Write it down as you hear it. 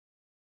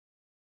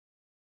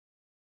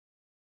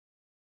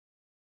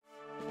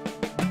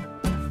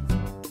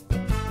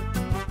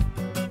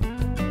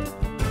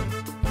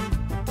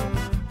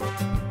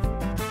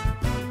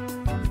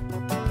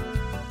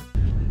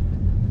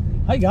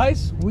Hi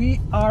guys, we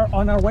are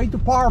on our way to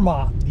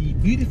Parma, the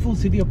beautiful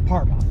city of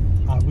Parma.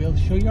 I will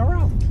show you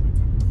around.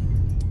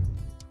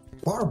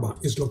 Parma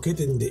is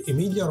located in the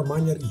Emilia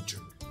Romagna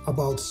region,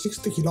 about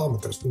 60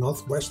 kilometers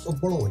northwest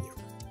of Bologna.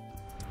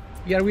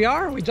 Here we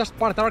are, we just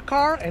parked our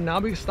car and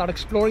now we start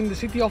exploring the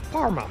city of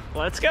Parma.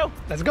 Let's go!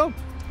 Let's go!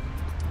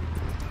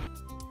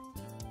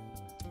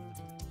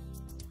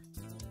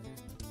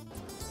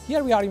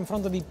 Here we are in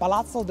front of the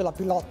Palazzo della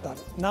Pilotta.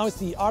 Now it's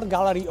the art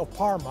gallery of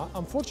Parma.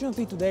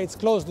 Unfortunately today it's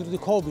closed due to the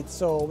COVID,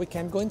 so we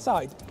can't go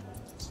inside.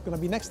 It's gonna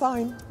be next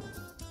time.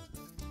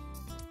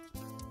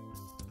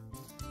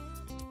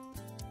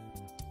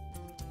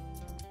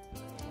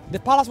 The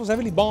palace was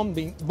heavily bombed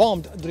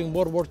during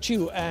World War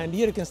II, and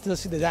here you can still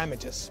see the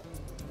damages.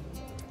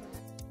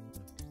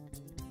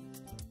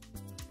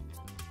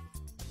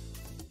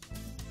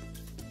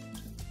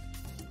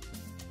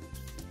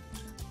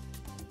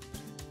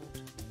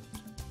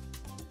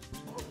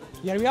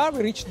 Here we are,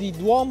 we reached the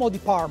Duomo di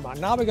Parma.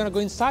 Now we're gonna go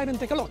inside and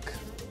take a look.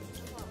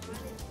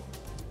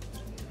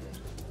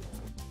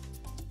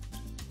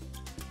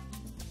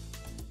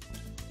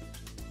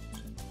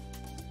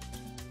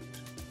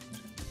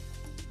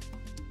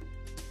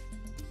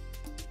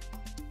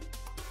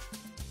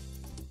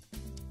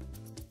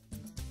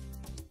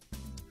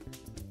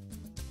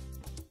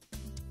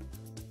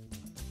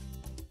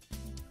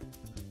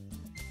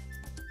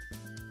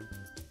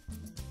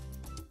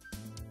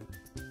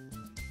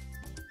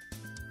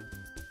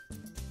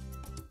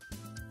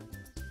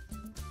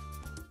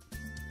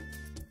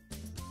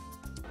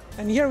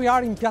 And here we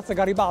are in Piazza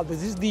Garibaldi.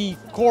 This is the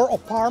core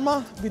of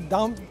Parma, with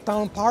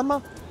downtown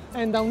Parma.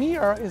 And down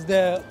here is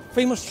the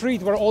famous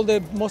street where all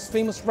the most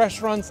famous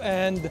restaurants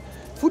and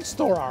food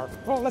stores are.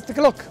 Well, let's take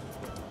a look.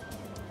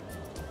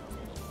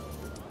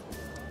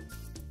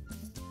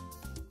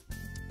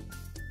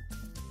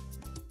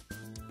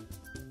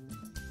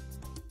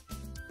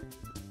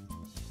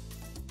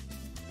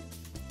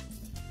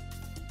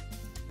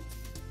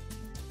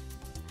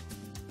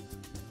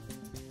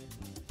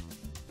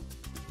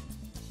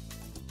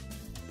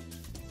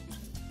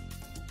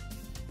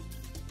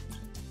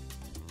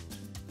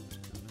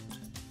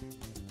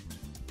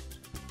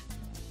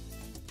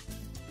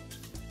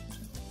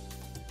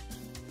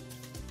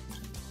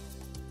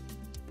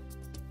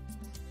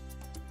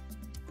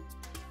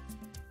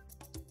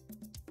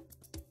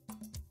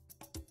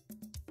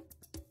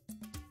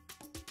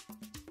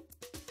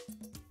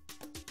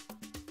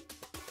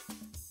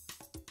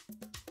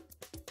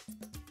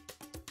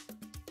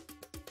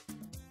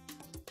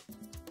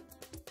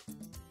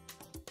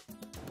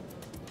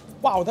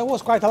 Wow, that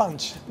was quite a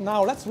lunch.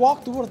 Now let's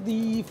walk towards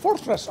the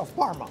fortress of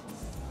Parma.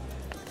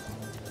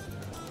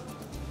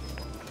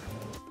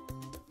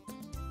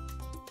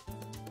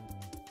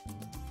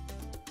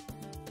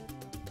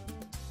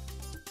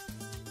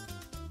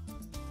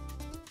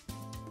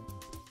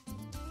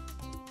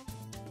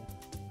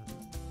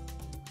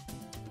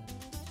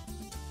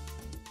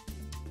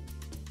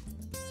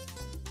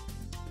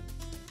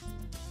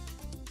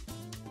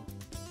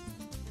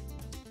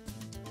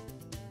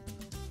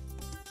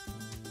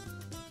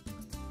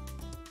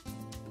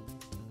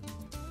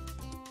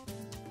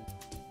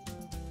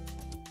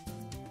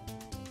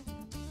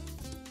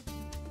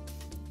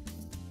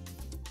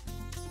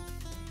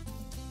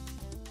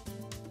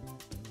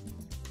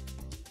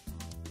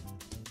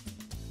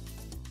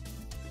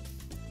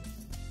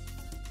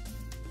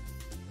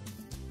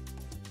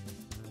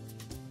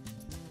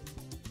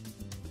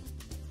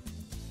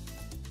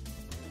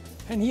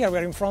 And here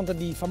we're in front of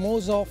the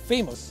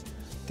famous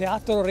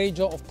Teatro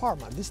Regio of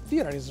Parma. This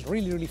theater is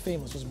really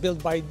famous. It was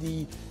built by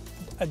the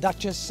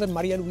Duchess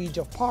Maria Luigi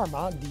of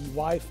Parma, the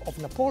wife of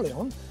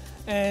Napoleon.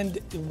 And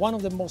one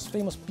of the most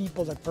famous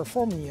people that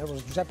performed here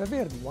was Giuseppe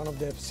Verdi, one of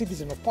the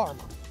citizens of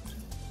Parma.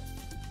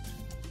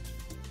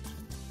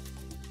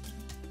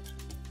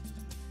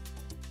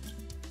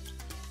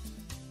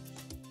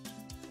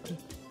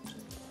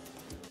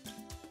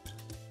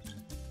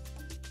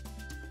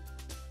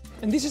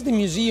 And this is the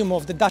museum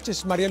of the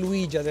Duchess Maria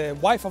Luigia, the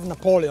wife of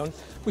Napoleon,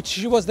 which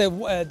she was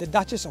the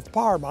Duchess of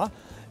Parma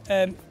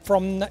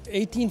from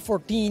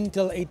 1814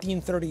 till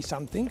 1830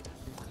 something.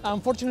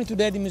 Unfortunately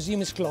today the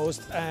museum is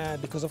closed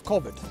because of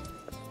COVID.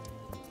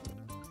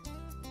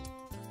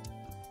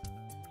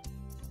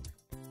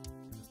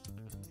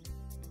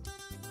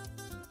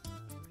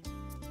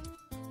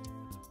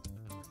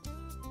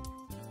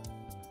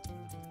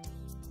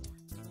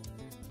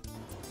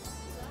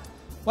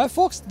 Well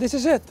folks, this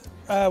is it.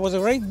 It was a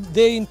great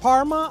day in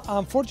Parma.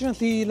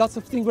 Unfortunately, lots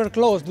of things were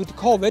closed due to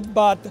COVID,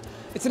 but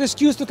it's an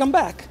excuse to come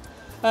back.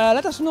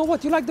 Let us know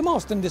what you like the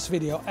most in this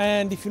video.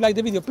 And if you like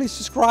the video, please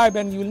subscribe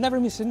and you will never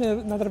miss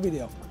another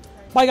video.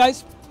 Bye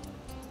guys!